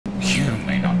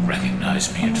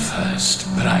recognize me at first,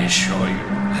 but I assure you,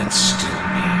 that's still me.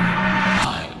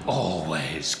 I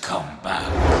always come back.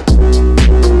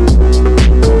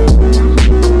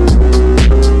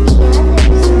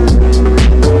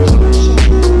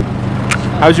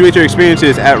 How'd you rate your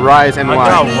experiences at Rise NY? I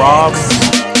got robbed.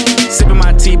 Sipping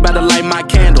my tea, about to light my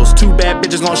candles. Two bad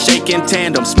bitches gon' shake in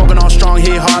tandem. Smoking on strong,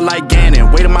 hit hard like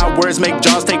Gannon. Weight of my words make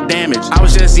jaws take damage. I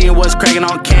was just seeing what's cracking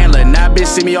on Candler. Now bitch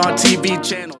see me on TV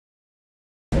channel.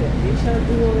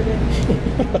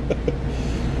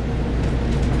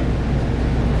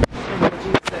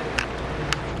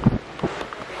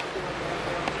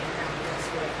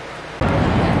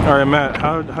 All right, Matt.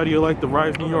 How do you like the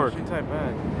Rise New York? She type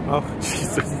back. Oh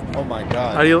Jesus! Oh my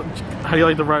God. How do you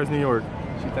like the Rise New York?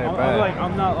 She type back.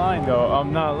 I'm not lying though.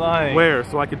 I'm not lying. Where?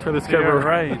 So I can turn this camera. You're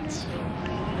right.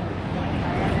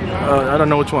 I don't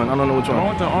know which one. I don't know which one. I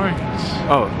want the orange.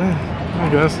 Oh, I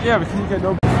guess. Yeah, because you get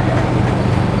no.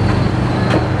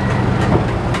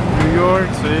 New York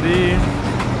City.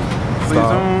 Please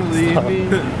don't leave me.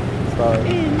 Stop.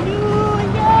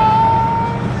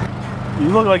 You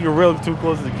look like you're real too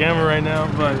close to the camera right now,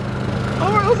 but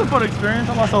it was a fun experience.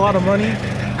 I lost a lot of money.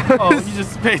 Oh, you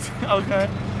just paid. Okay.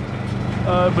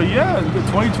 But yeah,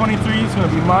 2023 is gonna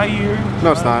be my year.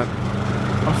 No, it's not.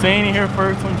 I'm saying it here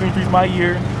first. 2023 is my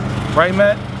year, right,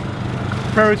 Matt?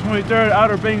 February 23rd,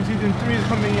 Outer Banks Season 3 is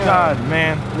coming in. God,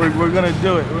 man, we're gonna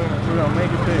do it. We're gonna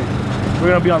make it big. We're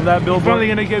gonna be on that billboard. We're finally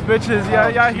gonna get bitches. Yeah,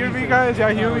 y'all hear me, guys?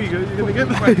 Y'all hear me? You're gonna get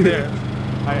right there.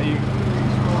 Let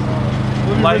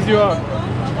me Light you up.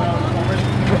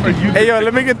 Hey, yo,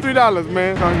 let me get $3,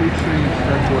 man.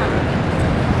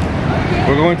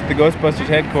 We're going to the Ghostbusters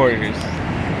headquarters.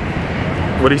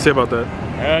 What do you say about that?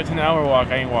 It's an hour walk.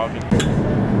 I ain't walking.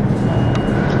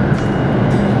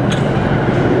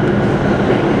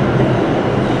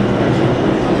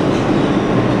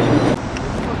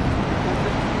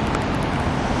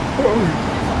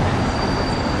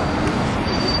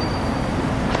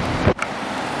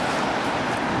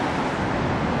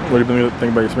 What do you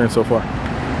think about your experience so far?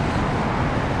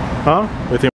 Huh?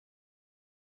 What do you think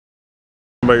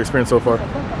about your experience so far?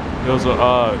 It was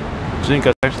Julian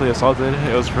got sexually assaulted.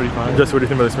 It was pretty fun. Just what do you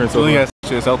think about the experience so far? Julian got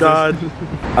sexually assaulted. God,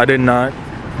 I did not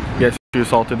get sexually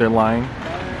assaulted. They're lying.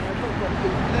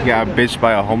 He got bitched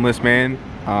by a homeless man.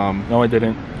 No, I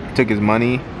didn't. Took his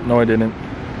money. No, I didn't.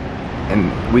 And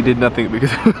we did nothing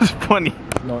because it was funny.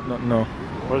 No.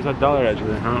 Where's that dollar at,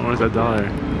 Julian? Huh? Where's that dollar?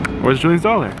 Where's Julian's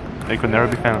dollar? They could never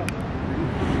be found.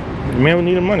 The man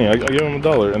needed money. I gave him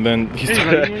 $1, and then he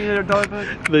started. You need a dollar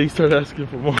back? Then he started asking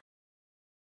for more.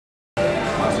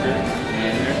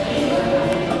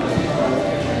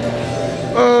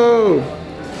 Oh!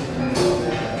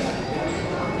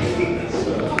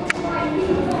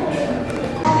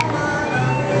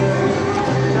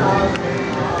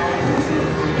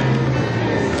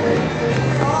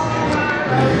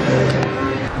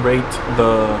 Rate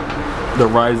the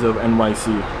rise of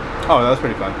NYC. Oh, that was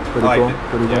pretty fun. Pretty cool.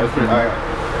 Pretty yeah, cool. it was pretty,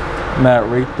 Matt,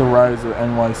 rate the rise of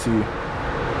NYC.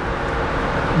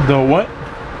 The what?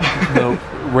 The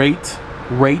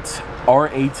rate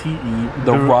R-A-T-E.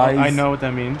 The rise. I know what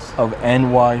that means. Of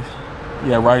NY.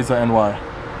 Yeah, rise of NY.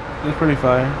 It's pretty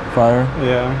fire. Fire.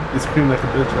 Yeah, you scream like a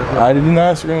bitch. I did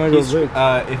not scream like a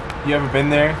bitch. if you ever been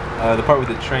there, the part with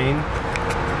the train.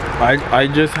 I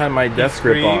just had my death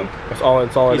grip on. That's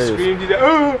all it is. Screamed, you did,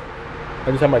 oh! I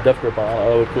just had my death grip on.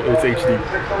 Oh, it's HD.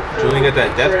 Julian got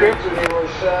that death grip?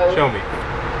 Show me.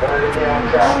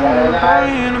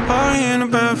 Party in the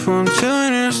bathroom,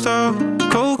 chilling in the stove.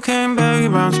 Cocaine baggy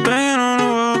bounce, banging on the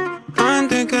wall. I didn't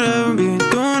think I'd ever be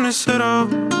doing this at all.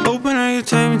 Hoping that you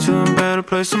take me to a better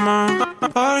place tomorrow.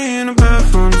 Party in the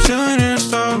bathroom, chilling in the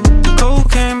stove.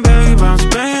 Cocaine baggy bounce,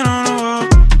 banging on the wall.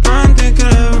 I didn't think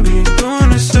I'd ever be doing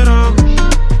this at all.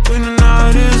 When the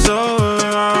night is over,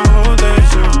 I hope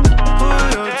that you pull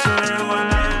your turn when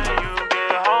you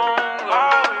get home.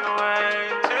 I'll be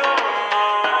waiting till the morning.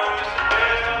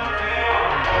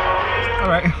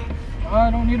 Alright. I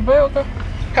don't need a bail, okay?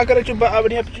 How could I choose? But I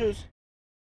already have to choose.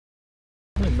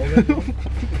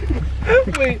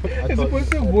 Wait, what's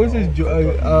the voice is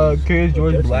Curious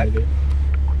George Black?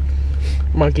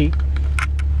 Monkey.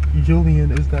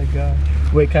 Julian is that guy.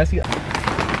 Wait, can I see?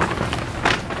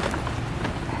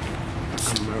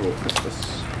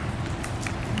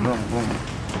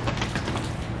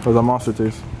 How's that monster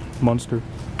taste? Monster.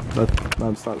 That's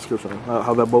not a description.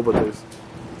 How that boba tastes?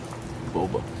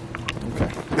 Boba. Okay.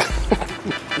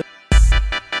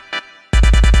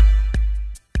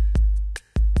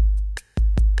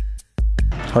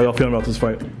 How y'all feeling about this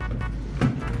fight?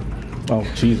 Oh,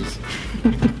 Jesus.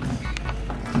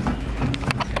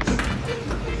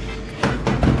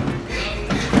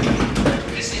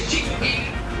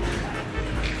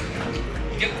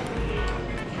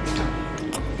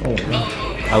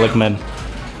 I like men.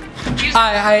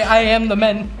 I am the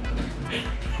men.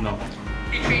 No.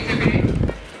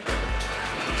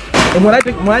 And when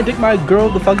I dick my girl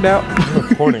the fuck down. You're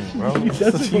recording, bro.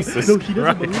 Jesus. No, she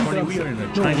doesn't believe that. We are in a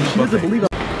No, Chinese she doesn't buffet. believe.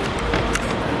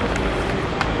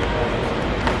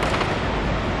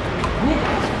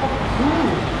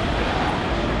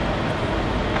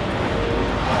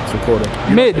 It's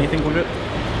recording. Mid. You think we're good?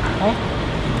 Huh?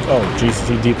 Oh,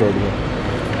 GCC deep throat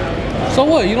again. So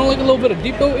what? You don't like a little bit of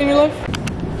deep throat in your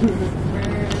life?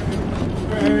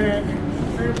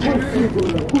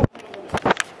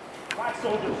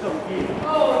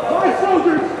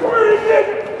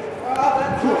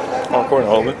 I'm recording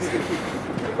all of it.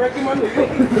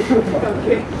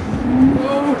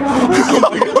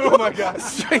 Oh my god,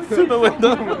 straight through the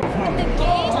window.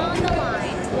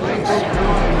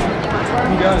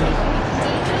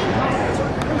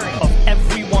 Of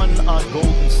everyone on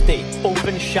Golden State.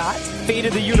 Open shot, fate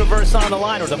of the universe on the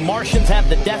line, or the Martians have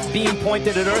the death beam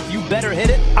pointed at Earth. You better hit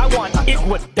it. I want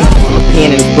Iguodala.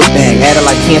 Pen in his book bag, had it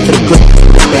like 10 to the clip.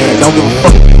 Don't give a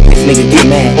fuck, this nigga get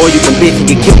mad. Or you can bitch and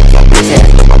get killed. Bitch ass,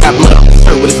 got blood on the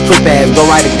shirt with his clip ass. Go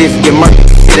right at this and get murdered.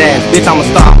 Ass. Bitch, I'm a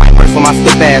star, might work for my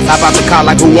slip ass. Hop out the car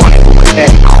like who want it? I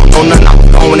don't know nothing, I was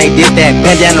gone when they did that.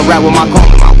 Bandana rap with my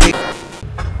comb in my wig.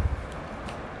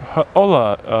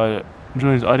 Hola,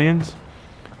 Julian's audience.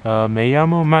 Me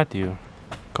llamo Matthew.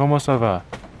 ¿Cómo ça va?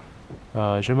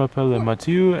 Je m'appelle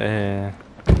Matthew et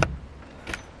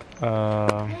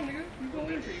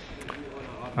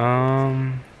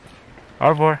au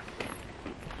revoir.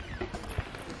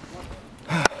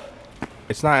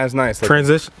 It's not as nice. Like,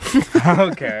 Transition.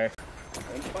 okay.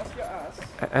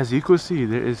 As you can see,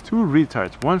 there is two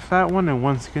retards, one fat one and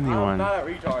one skinny one. I'm not a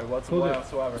retard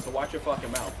whatsoever, so watch your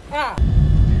fucking mouth. Ah.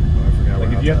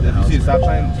 Like if you see a stop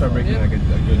sign, start breaking like a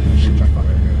good shit truck on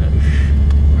it.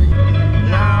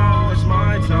 Now it's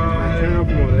my time. Turn it up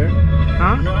from over there.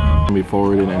 Huh? Gonna be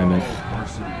forwarded and then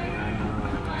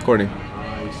recording.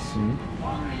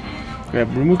 Yeah,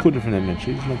 remove two different images.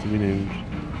 She's not to be named.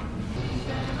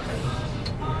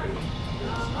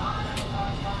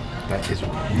 That is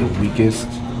the weakest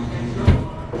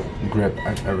grip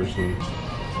I've ever seen.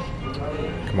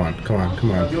 Come on, come on,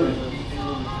 come on.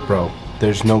 Bro,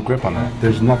 there's no grip on that.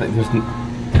 There's nothing. The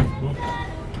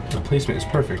placement is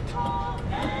perfect.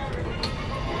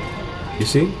 You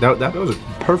see? That was a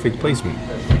perfect placement.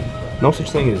 No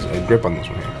such thing as a grip on this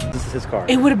one here. This is his car.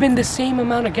 It would have been the same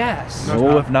amount of gas.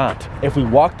 No, if not. If we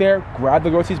walked there, grabbed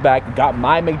the groceries back, got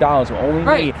my McDonald's, only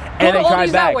Right. me, Go and then to tried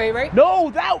Aldi's back. that way, right?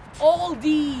 No, that. All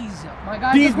these. My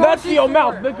God. These the nuts in your grocery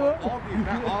mouth, store.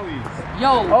 nigga.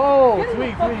 Yo. Oh, Get in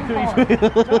sweet, the sweet,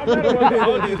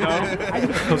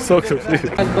 sweet. I'm so confused. You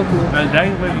get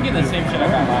the same shit I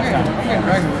got last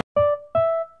time.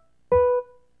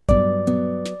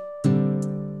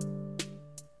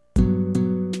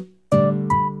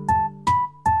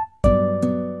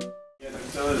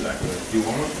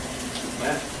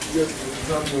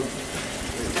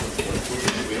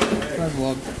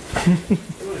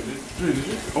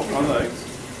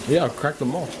 Yeah, I cracked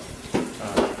them all.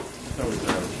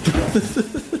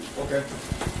 Okay.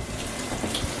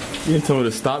 You didn't tell me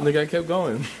to stop, nigga. I kept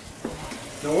going.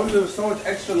 No wonder there was so much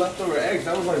extra leftover eggs.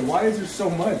 I was like, why is there so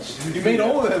much? You made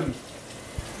all of them.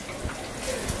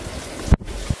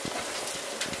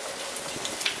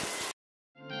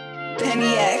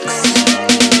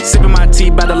 Sipping my tea,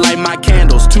 by the light my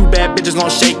candles. Two bad bitches gon'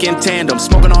 shake in tandem.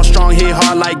 Smoking on strong, hit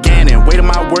hard like Gannon. Weight of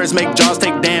my words make jaws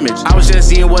take damage. I was just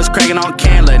seeing what's cracking on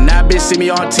Candler. Now bitch see me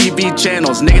on TV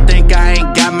channels. Nigga think I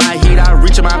ain't got my heat. I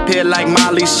reach in my pit like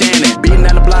Molly Shannon. Beating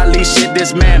at the block, lead shit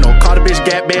dismantle. Call the bitch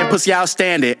gap band, pussy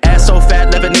outstanding. Ass so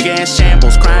fat, left a nigga in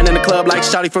shambles. Crying in the club like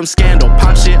Shawty from Scandal.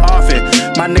 Pop shit off it.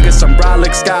 My niggas some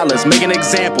brolic scholars, making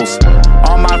examples.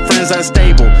 All my friends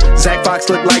unstable. Zach Fox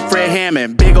look like Fred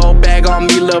Hammond. Big old bag on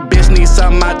me, little bitch need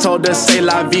something. I told her say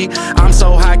la vie. I'm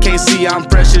so high, can't see. I'm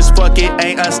fresh as fuck. It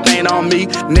ain't a stain on me.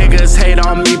 Niggas hate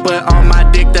on me, but on my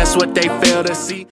dick, that's what they fail to see.